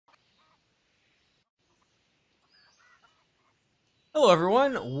Hello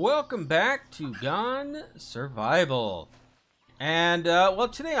everyone, welcome back to Gone Survival. And well,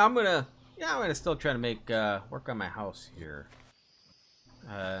 today I'm gonna still try to make work on my house here.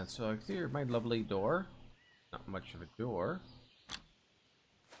 So here's my lovely door. Not much of a door,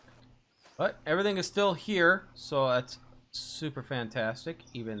 but everything is still here, so that's super fantastic.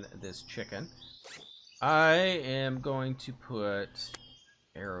 Even this chicken. I am going to put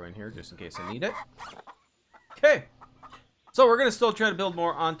arrow in here just in case I need it. Okay. So we're gonna still try to build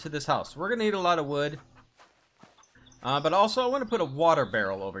more onto this house. We're gonna need a lot of wood. But also I want to put a water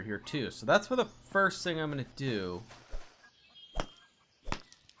barrel over here too. So that's for the first thing I'm going to do.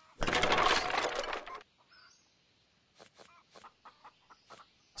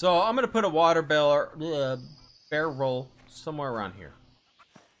 So I'm going to put a water barrel somewhere around here.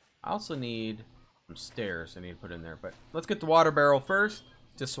 I also need some stairs I need to put in there. But let's get the water barrel first,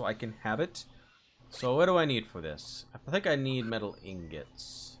 just so I can have it. So what do I need for this? I think I need metal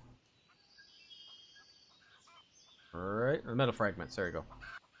ingots. Alright, metal fragments, there you go.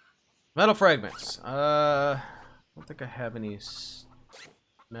 Metal fragments. I don't think I have any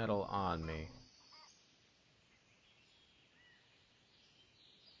metal on me.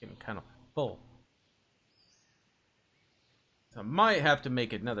 Getting kind of full. I might have to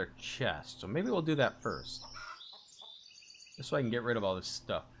make another chest, so maybe we'll do that first. Just so I can get rid of all this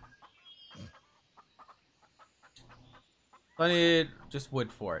stuff. I need just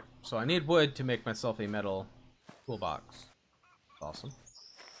wood for it. So I need wood to make myself a metal toolbox. Awesome.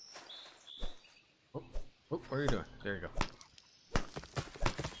 Oh, what are you doing? There you go.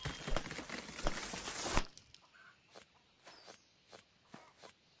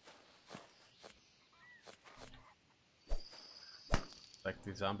 Like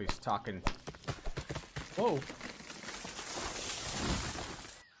the zombies talking. Whoa.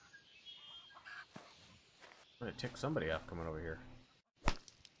 I'm gonna tick somebody off coming over here.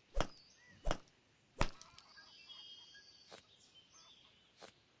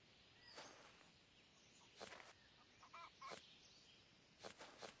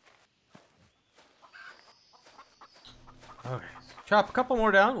 Okay, chop a couple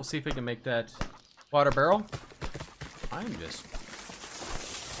more down. We'll see if we can make that water barrel. I'm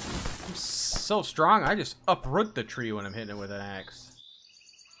so strong. I just uproot the tree when I'm hitting it with an axe.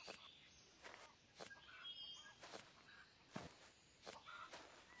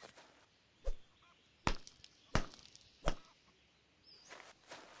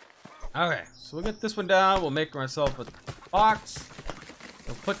 Okay, so we'll get this one down. We'll make myself a box.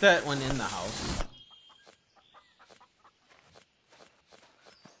 We'll put that one in the house.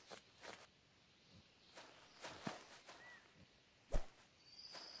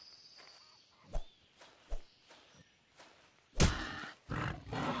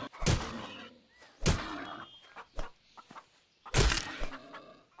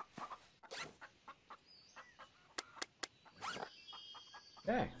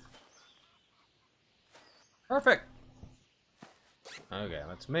 Okay. Perfect. Okay,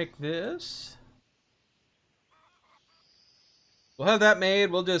 let's make this. We'll have that made.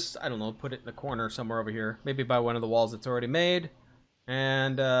 We'll just, I don't know, put it in the corner somewhere over here. Maybe by one of the walls that's already made.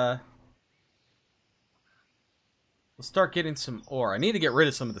 And, we'll start getting some ore. I need to get rid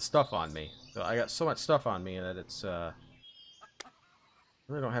of some of the stuff on me. So I got so much stuff on me that it's, I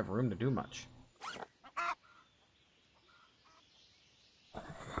really don't have room to do much.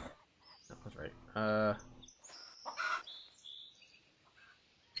 That was right.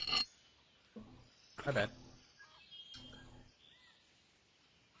 My bad.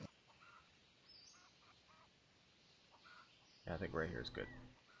 Yeah, I think right here is good.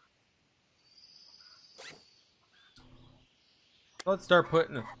 Let's start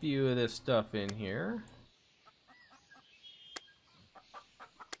putting a few of this stuff in here.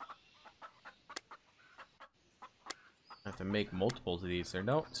 I have to make multiples of these. They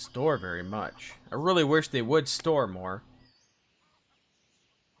don't store very much. I really wish they would store more.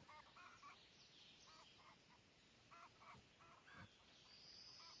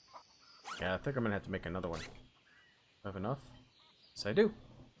 Yeah, I think I'm gonna have to make another one. Do I have enough? Yes, I do.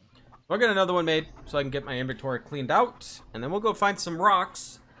 So I'll get another one made so I can get my inventory cleaned out, and then we'll go find some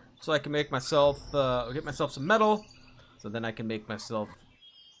rocks so I can make myself, get myself some metal, so then I can make myself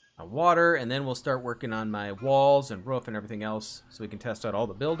a water, and then we'll start working on my walls and roof and everything else so we can test out all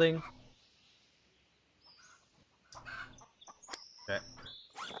the building. Okay.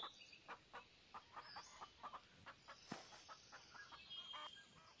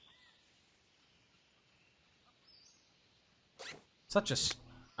 Such a,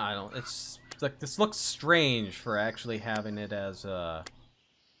 I don't, it's like, this looks strange for actually having it as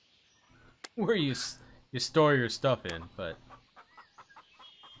where you store your stuff in, but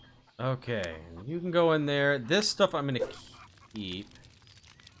Okay, you can go in there. This stuff I'm gonna keep.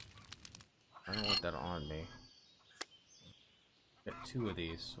 I don't want that on me. Get 2 of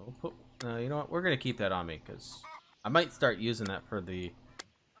these. So we'll put. You know what? We're gonna keep that on me because I might start using that for the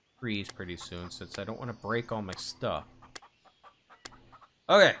trees pretty soon, since I don't want to break all my stuff.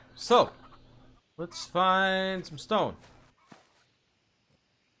 Okay, so let's find some stone.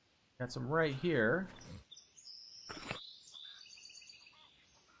 Got some right here.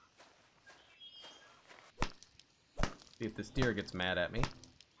 See if this deer gets mad at me.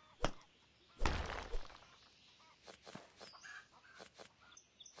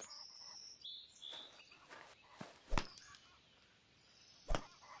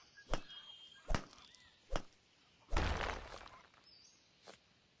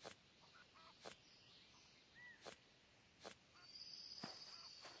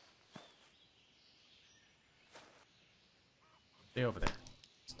 Stay over there.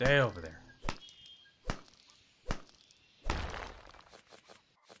 Stay over there.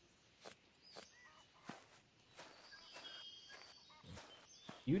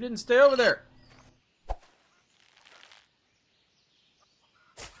 You didn't stay over there.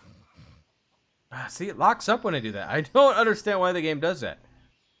 See, it locks up when I do that. I don't understand why the game does that.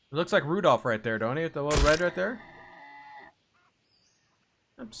 It looks like Rudolph right there, don't he? With the little red right there.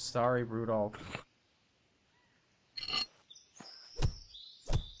 I'm sorry, Rudolph.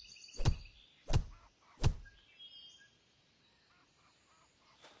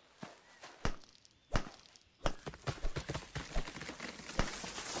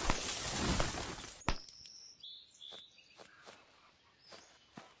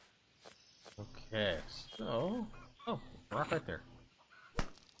 Okay, so... Oh, rock right there.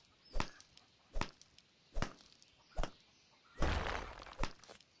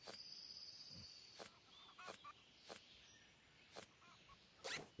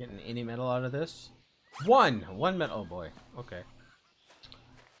 Getting any metal out of this? One metal. Oh boy. Okay.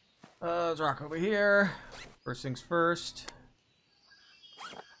 Let's rock over here. First things first.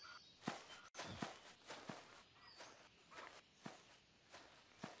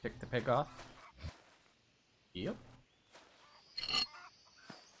 Pick the pig off. Yep.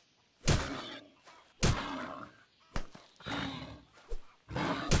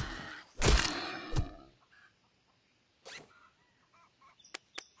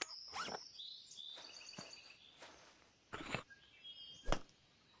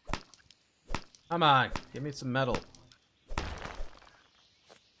 Come on, give me some metal.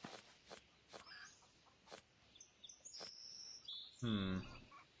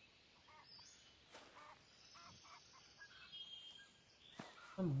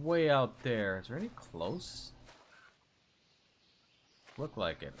 I'm way out there. Is there any close? Look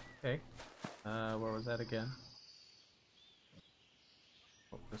like it. Okay. Where was that again?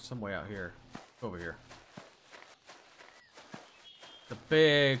 Oh, there's some way out here. Over here. The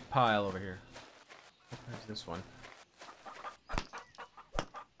big pile over here. There's this one.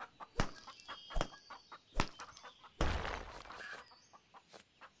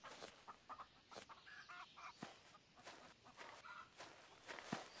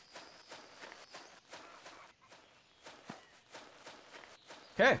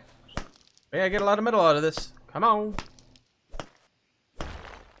 Okay. May I get a lot of metal out of this? Come on.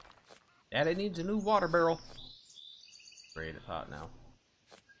 Daddy needs a new water barrel. Great, it's hot now.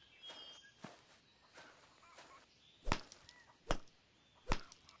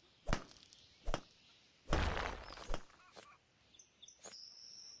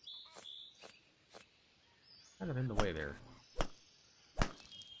 Kind of in the way there.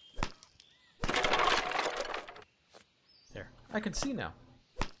 There. I can see now.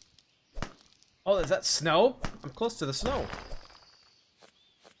 Oh, is that snow? I'm close to the snow.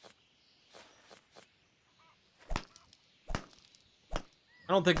 I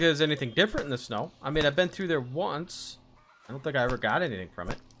don't think there's anything different in the snow. I mean, I've been through there once. I don't think I ever got anything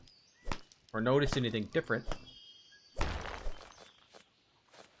from it. Or noticed anything different.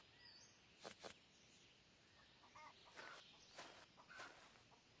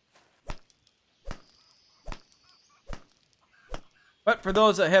 But for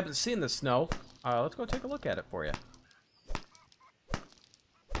those that haven't seen the snow, let's go take a look at it for you.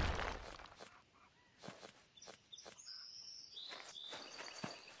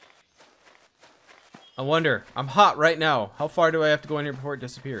 I wonder, I'm hot right now. How far do I have to go in here before it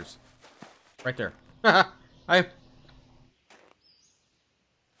disappears? Right there. I...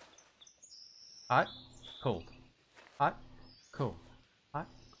 Hot, cold. Hot, cold. Hot,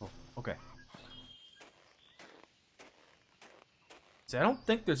 cold. Okay. See, I don't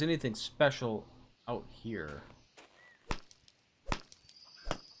think there's anything special out here.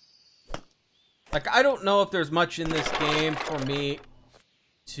 Like, I don't know if there's much in this game for me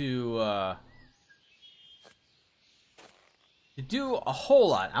to do a whole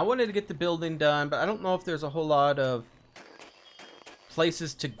lot. I wanted to get the building done, but I don't know if there's a whole lot of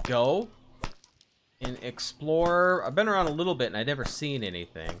places to go and explore. I've been around a little bit and I've never seen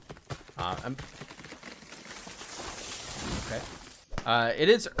anything. Okay. It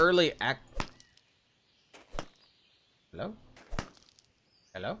is early Hello?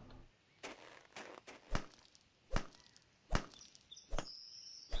 Hello?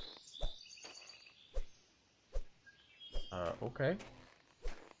 Okay.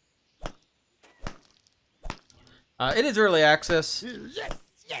 It is early access. Yes,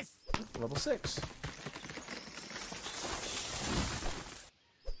 yes. Level 6.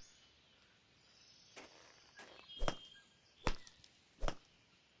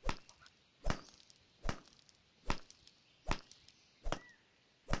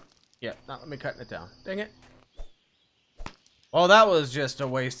 Yeah, not let me cutting it down. Dang it. Well, that was just a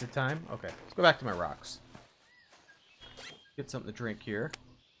waste of time. Okay, let's go back to my rocks. Get something to drink here.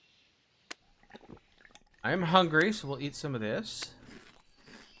 I am hungry, so we'll eat some of this.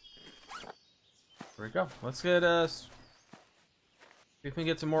 There we go. Let's get see if we can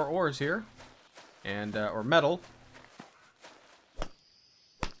get some more ores here, and or metal.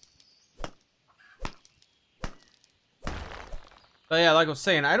 But yeah, like I was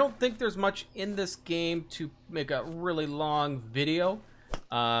saying, I don't think there's much in this game to make a really long video.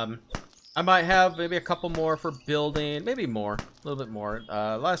 I might have maybe a couple more for building, maybe more, a little bit more.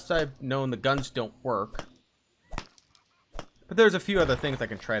 Last I've known, the guns don't work. But there's a few other things I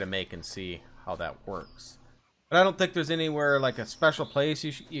can try to make and see how that works. But I don't think there's anywhere like a special place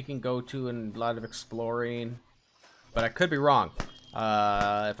you can go to and a lot of exploring. But I could be wrong.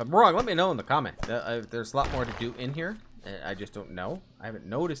 If I'm wrong, let me know in the comment. There's a lot more to do in here. I just don't know. I haven't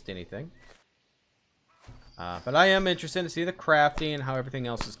noticed anything. But I am interested to see the crafting and how everything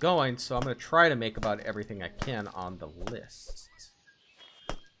else is going, so I'm going to try to make about everything I can on the list.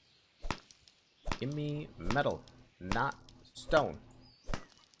 Give me metal, not stone.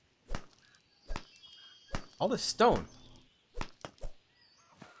 All this stone.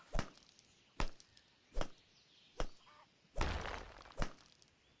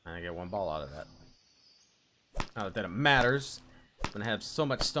 I get one ball out of that. Not that it matters. I'm gonna have so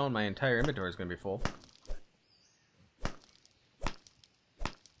much stone, my entire inventory is gonna be full.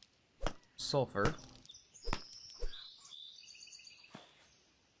 Sulfur.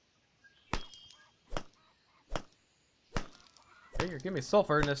 Okay, you're giving me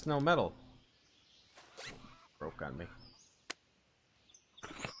sulfur and there's no metal. Broke on me.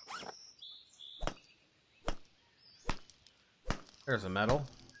 There's a metal.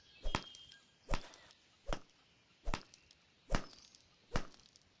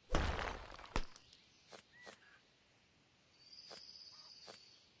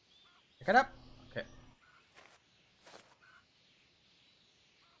 Pick it up. Okay.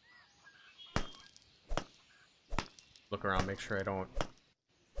 Look around, make sure I don't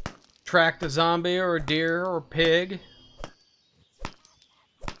track the zombie or a deer or a pig.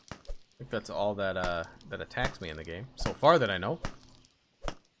 I think that's all that that attacks me in the game so far that I know.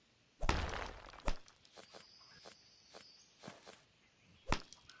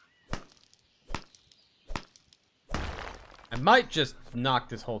 I might just knock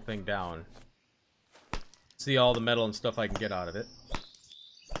this whole thing down. See all the metal and stuff I can get out of it.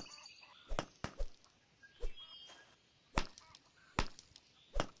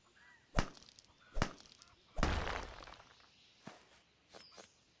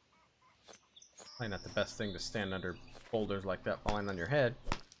 Probably not the best thing to stand under boulders like that falling on your head.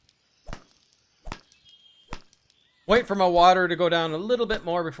 Wait for my water to go down a little bit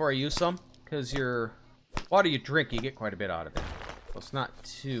more before I use some, because your water you drink, you get quite a bit out of it. So it's not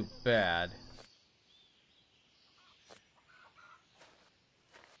too bad.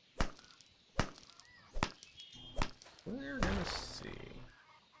 We're gonna see.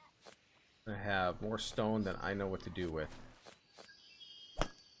 I have more stone than I know what to do with.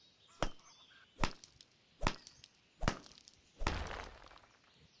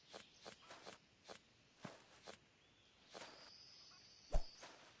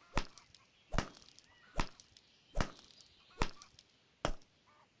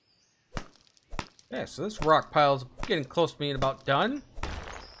 Yeah, so this rock pile's getting close to being about done.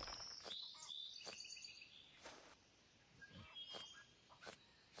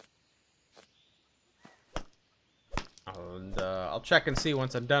 And I'll check and see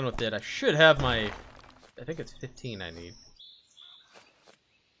once I'm done with it. I should have my... I think it's 15 I need.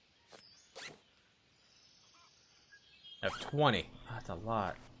 I have 20. Oh, that's a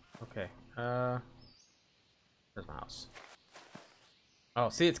lot. Okay. Where's my house? Oh,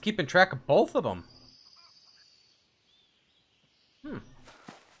 see, it's keeping track of both of them. Hmm.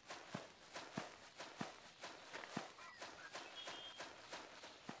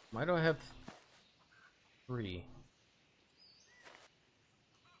 Why do I have 3?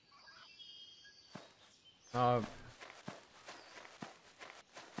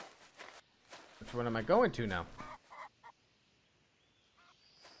 Which one am I going to now?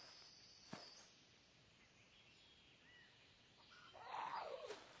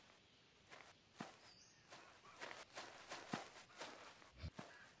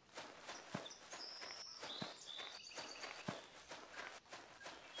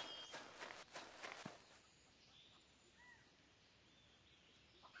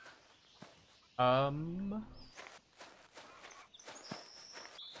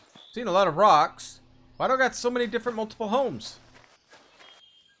 Seen a lot of rocks. Why do I got so many different multiple homes?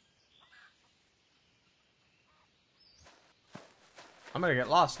 I'm gonna get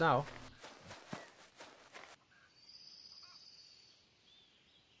lost now.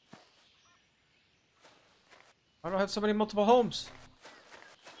 Why do I have so many multiple homes?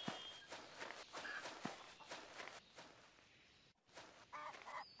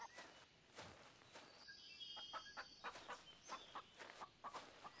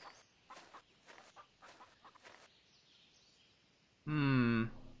 Hmm.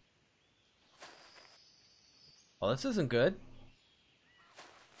 Well, this isn't good.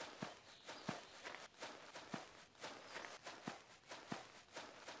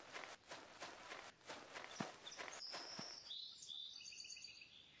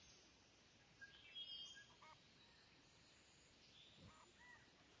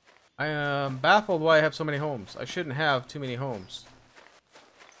 I am baffled why I have so many homes. I shouldn't have too many homes.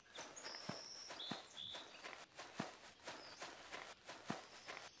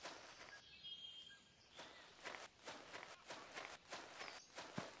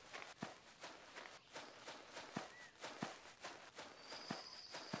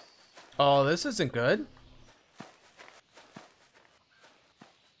 Oh, this isn't good.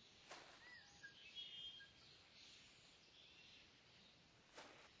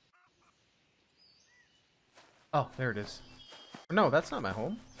 Oh, there it is. No, that's not my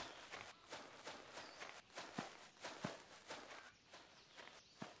home.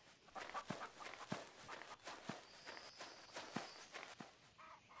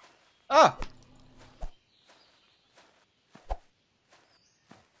 Ah!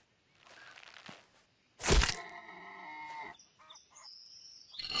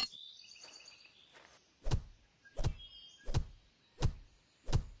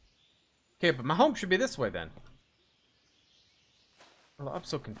 Okay, but my home should be this way then. Oh, I'm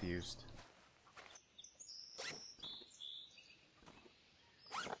so confused.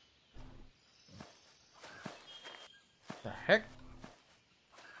 The heck?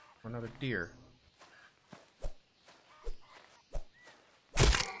 Another deer.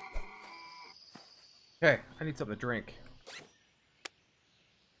 Okay, I need something to drink.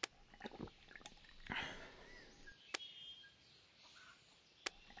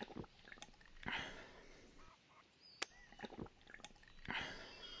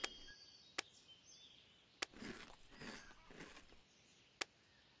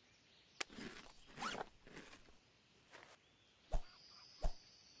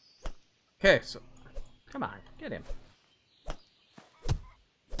 Okay, so come on, get him.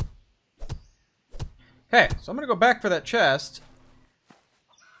 Okay, so I'm gonna go back for that chest.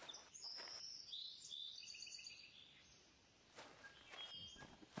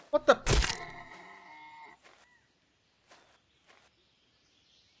 What the?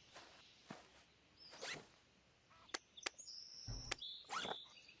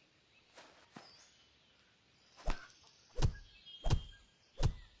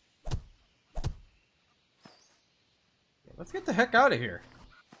 Let's get the heck out of here.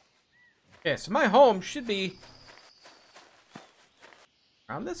 Okay, so my home should be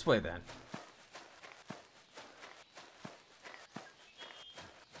around this way then.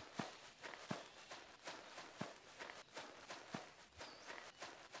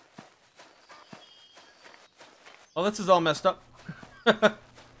 Well, this is all messed up.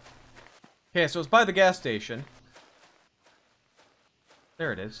 Okay, so it's by the gas station.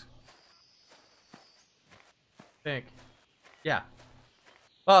 There it is. I think. Yeah.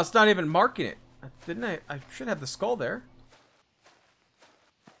 Well, it's not even marking it. Didn't I? I should have the skull there.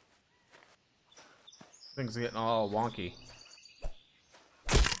 Things are getting all wonky.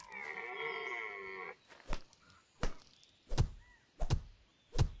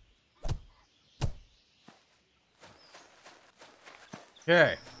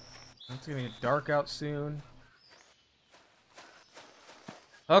 Okay. It's gonna get dark out soon.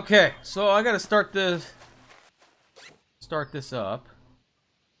 Okay, so I gotta start this up.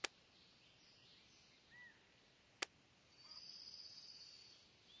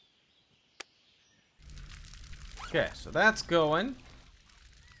 Okay, so that's going.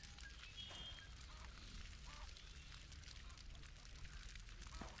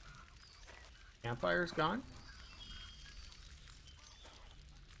 Campfire's gone.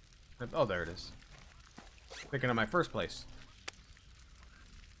 Oh, there it is. Picking up my first place.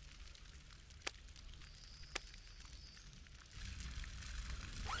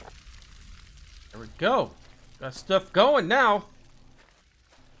 There we go. Got stuff going now.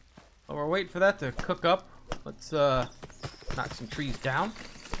 While we're waiting for that to cook up, let's knock some trees down.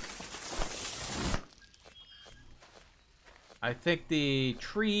 I think the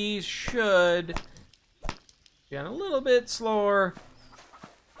trees should be on a little bit slower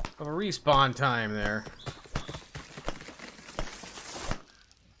of a respawn time there.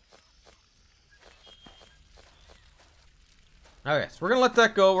 Okay, so we're gonna let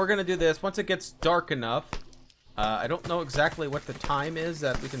that go. We're gonna do this once it gets dark enough. I don't know exactly what the time is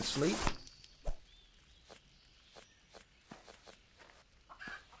that we can sleep.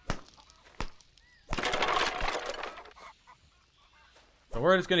 So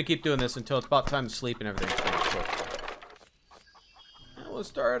we're just gonna keep doing this until it's about time to sleep and everything's cooked. We'll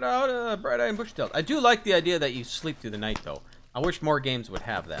start out Bright Eye and Bushy-tailed. I do like the idea that you sleep through the night, though. I wish more games would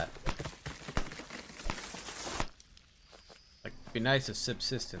have that. Like, it'd be nice if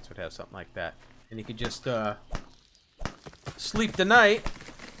Subsistence would have something like that, and you could just sleep the night.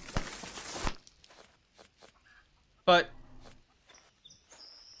 But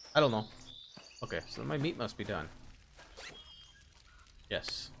I don't know. Okay, so my meat must be done.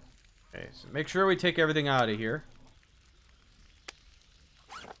 Yes. Okay, so make sure we take everything out of here.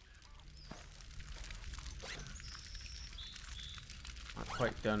 Not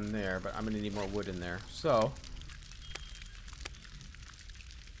quite done there, but I'm gonna need more wood in there. So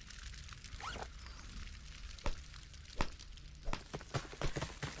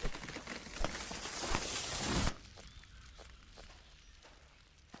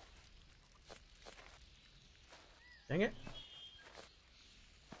dang it.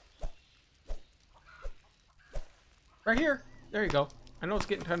 Right here. There you go. I know it's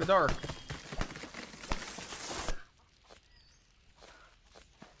getting kind of dark.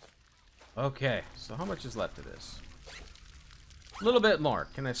 Okay, so how much is left of this? A little bit more.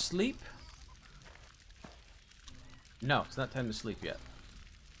 Can I sleep? No, it's not time to sleep yet.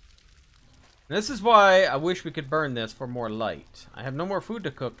 And this is why I wish we could burn this for more light. I have no more food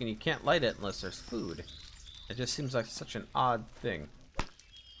to cook, and you can't light it unless there's food. It just seems like such an odd thing.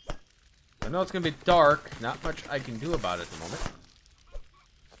 I know it's going to be dark. Not much I can do about it at the moment.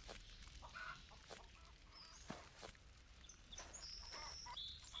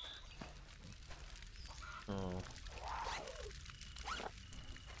 Oh.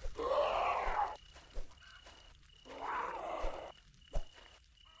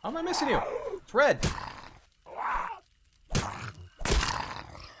 How am I missing you? It's red.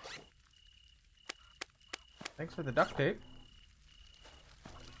 Thanks for the duct tape.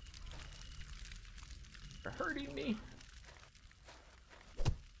 You're hurting me.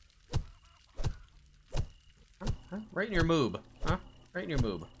 Huh? Right in your moob. Huh? Right in your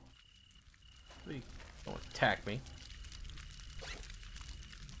moob. Please don't attack me.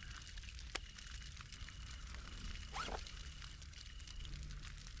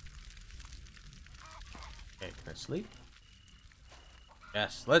 Okay, can I sleep?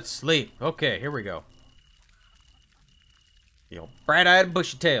 Yes, let's sleep. Okay, here we go. You know, bright-eyed and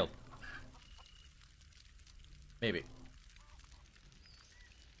bushy-tailed. Maybe.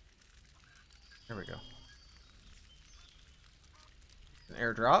 There we go. An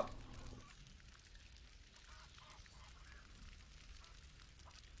airdrop.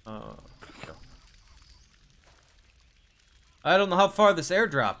 Go. I don't know how far this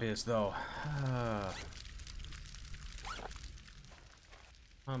airdrop is, though. How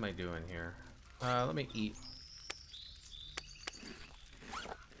am I doing here? Let me eat.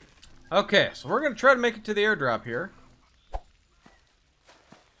 Okay, so we're gonna try to make it to the airdrop here.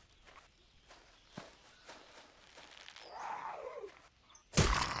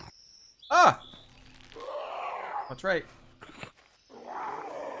 Ah! That's right.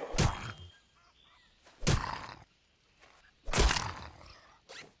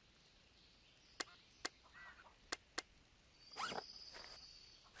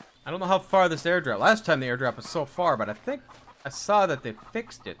 I don't know how far this airdrop. Last time the airdrop was so far, but I think I saw that they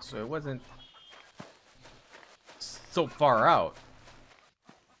fixed it, so it wasn't so far out.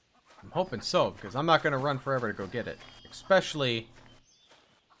 I'm hoping so, because I'm not going to run forever to go get it. Especially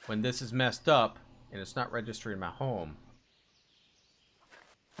when this is messed up and it's not registering my home.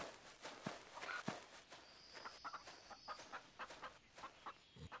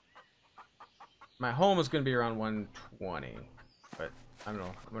 My home is going to be around 120, but I don't know.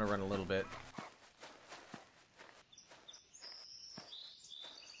 I'm going to run a little bit.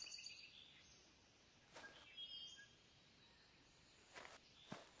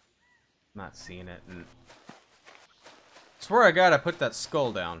 Not seeing it. And I swear I gotta put that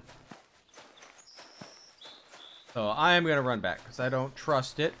skull down. So I am gonna run back because I don't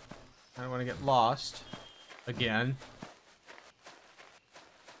trust it. I don't want to get lost again.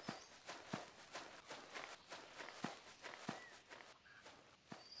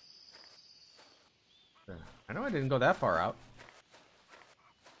 I know I didn't go that far out.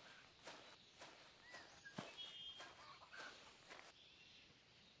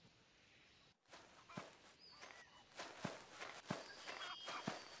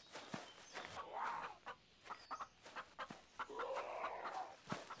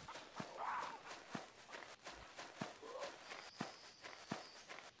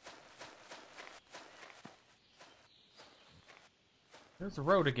 There's the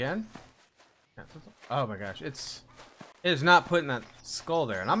road again. Oh my gosh, it is not putting that skull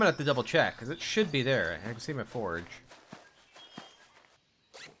there, and I'm gonna have to double check because it should be there. I can see my forge.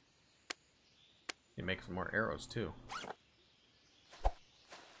 You make some more arrows too.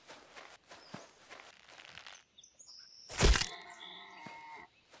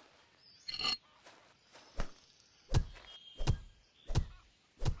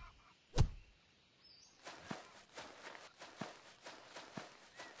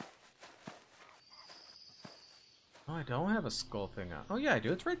 Oh, I don't have a skull thing on. Oh yeah, I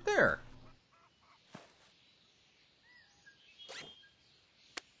do. It's right there.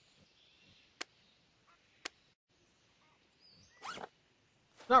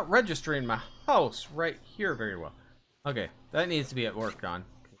 It's not registering my house right here very well. Okay, that needs to be worked on.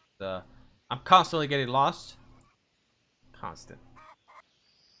 I'm constantly getting lost. Constant.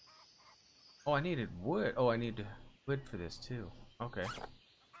 Oh, I needed wood. Oh, I need wood for this too. Okay.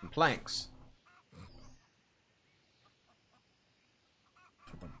 And planks.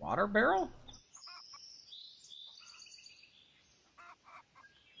 The water barrel?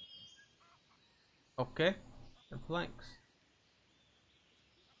 Okay. And planks.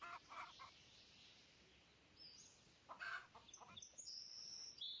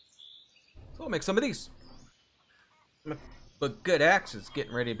 So I'll make some of these. But good axe is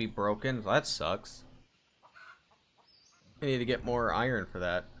getting ready to be broken. So that sucks. I need to get more iron for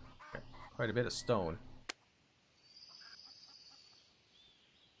that. Quite a bit of stone.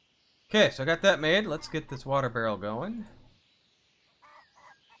 Okay, so I got that made. Let's get this water barrel going.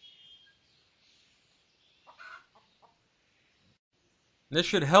 This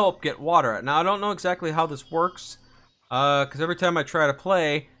should help get water. Now, I don't know exactly how this works, because every time I try to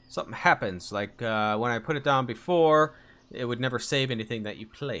play, something happens. Like, when I put it down before, it would never save anything that you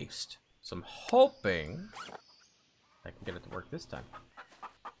placed. So I'm hoping I can get it to work this time.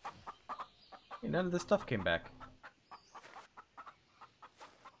 Hey, none of this stuff came back.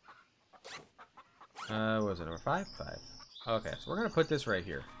 What was it, number 5? 5. Okay, so we're gonna put this right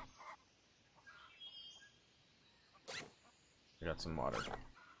here. We got some water.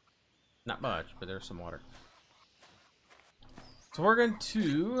 Not much, but there's some water. So we're going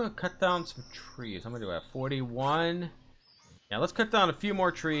to cut down some trees. How many do I have? 41. Yeah, let's cut down a few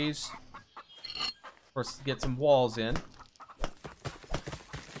more trees. Of course, get some walls in.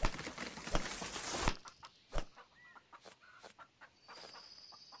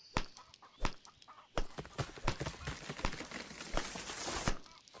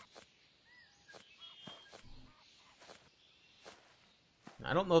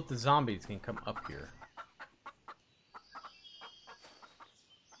 I don't know if the zombies can come up here.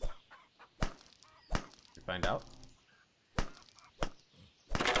 Find out.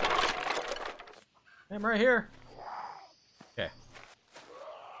 I'm right here. Okay.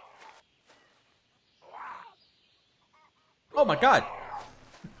 Oh my god.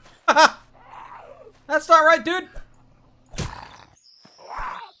 That's not right, dude.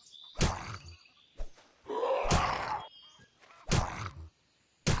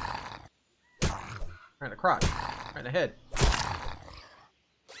 Right in the crotch. Right in the head.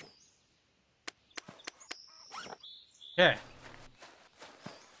 Okay.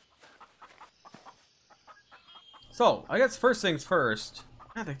 So, I guess first things first.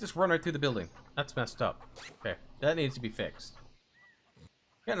 God, they just run right through the building. That's messed up. Okay, that needs to be fixed.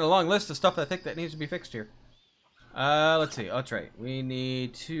 Getting a long list of stuff I think that needs to be fixed here. Let's see. Oh, that's right. We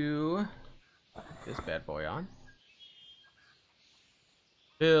need to put this bad boy on.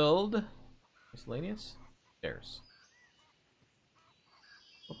 Build miscellaneous stairs.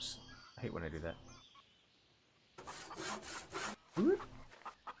 Oops. I hate when I do that. Ooh.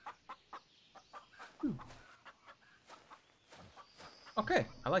 Ooh. Okay,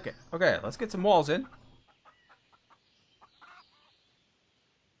 I like it. Okay, let's get some walls in.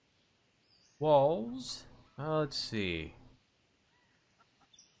 Walls. Let's see.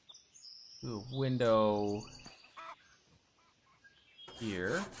 Do a window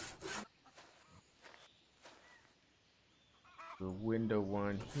here. Do a window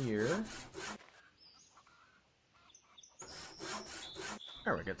one here.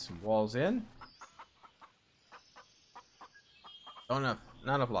 There, we get some walls in. Oh, not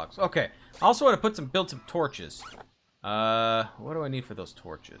enough logs. Okay. I also want to build some torches. What do I need for those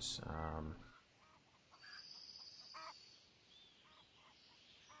torches?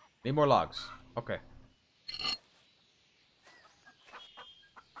 Need more logs. Okay.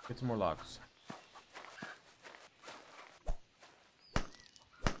 Get some more logs.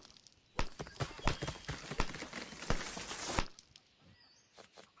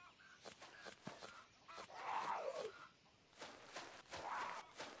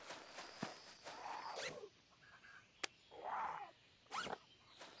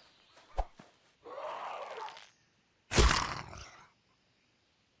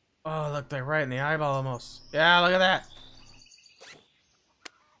 Oh, look, they're right in the eyeball almost. Yeah, look at that.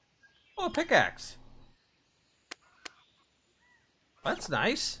 Oh, a pickaxe. That's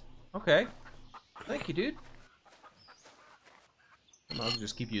nice. Okay. Thank you, dude. I'll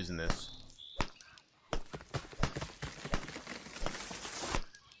just keep using this.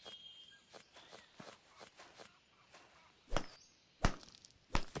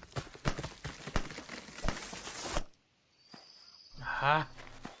 Aha.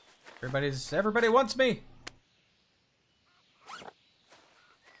 Everybody wants me.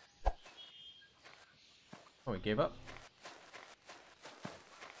 Oh, he gave up.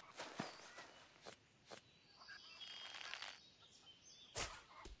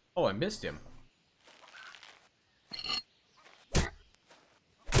 Oh, I missed him.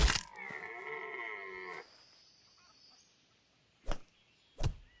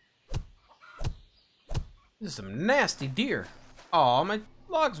 This is some nasty deer. Oh, my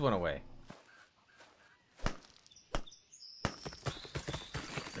logs went away.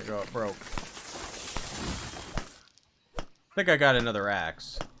 There you go, it broke. I think I got another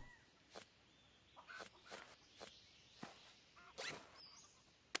axe.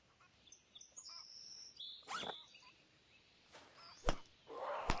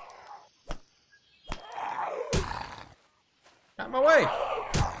 Out of my way.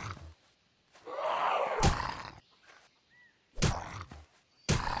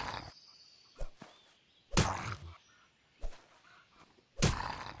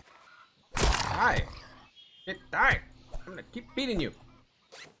 Die. Die. I'm gonna keep beating you.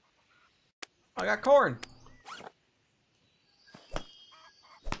 I got corn.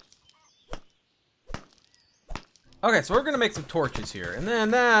 Okay, so we're gonna make some torches here, and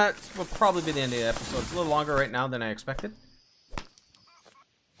then that will probably be the end of the episode. It's a little longer right now than I expected.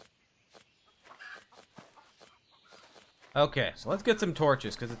 Okay, so let's get some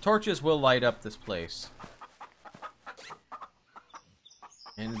torches, because the torches will light up this place.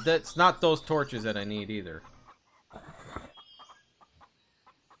 And that's not those torches that I need either.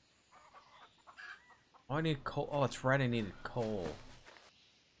 Oh, I need coal. Oh, that's right, I needed coal.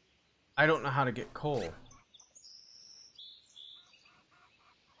 I don't know how to get coal.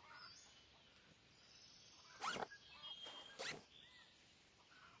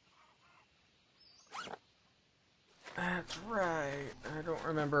 That's right. I don't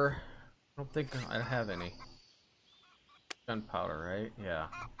remember. I don't think I have any. Gunpowder, right? Yeah.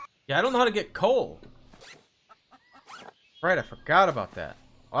 Yeah, I don't know how to get coal. Right, I forgot about that.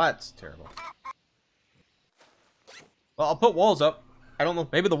 Oh, that's terrible. Well, I'll put walls up. I don't know.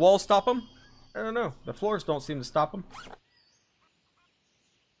 Maybe the walls stop them? I don't know. The floors don't seem to stop them.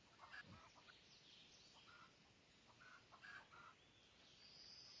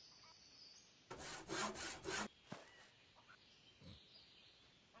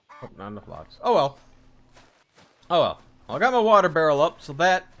 Oh, not enough logs. Oh well. Oh well. I got my water barrel up, so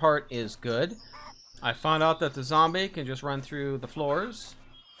that part is good. I found out that the zombie can just run through the floors.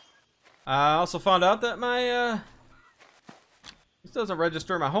 I also found out that my this doesn't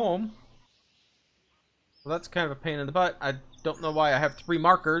register my home. Well, that's kind of a pain in the butt. I don't know why I have 3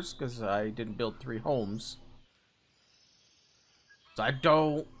 markers, because I didn't build 3 homes. So I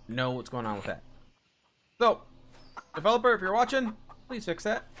don't know what's going on with that. So, Developer, if you're watching, please fix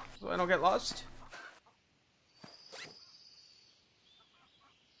that so I don't get lost.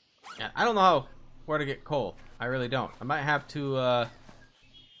 Yeah, I don't know where to get coal. I really don't. I might have to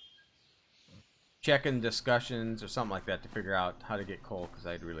check in discussions or something like that to figure out how to get coal, because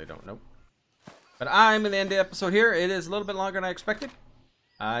I really don't know. But I'm in the end of the episode here. It is a little bit longer than I expected.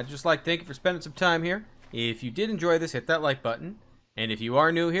 I'd just like to thank you for spending some time here. If you did enjoy this, hit that like button. And if you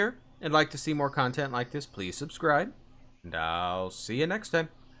are new here and like to see more content like this, please subscribe. And I'll see you next time.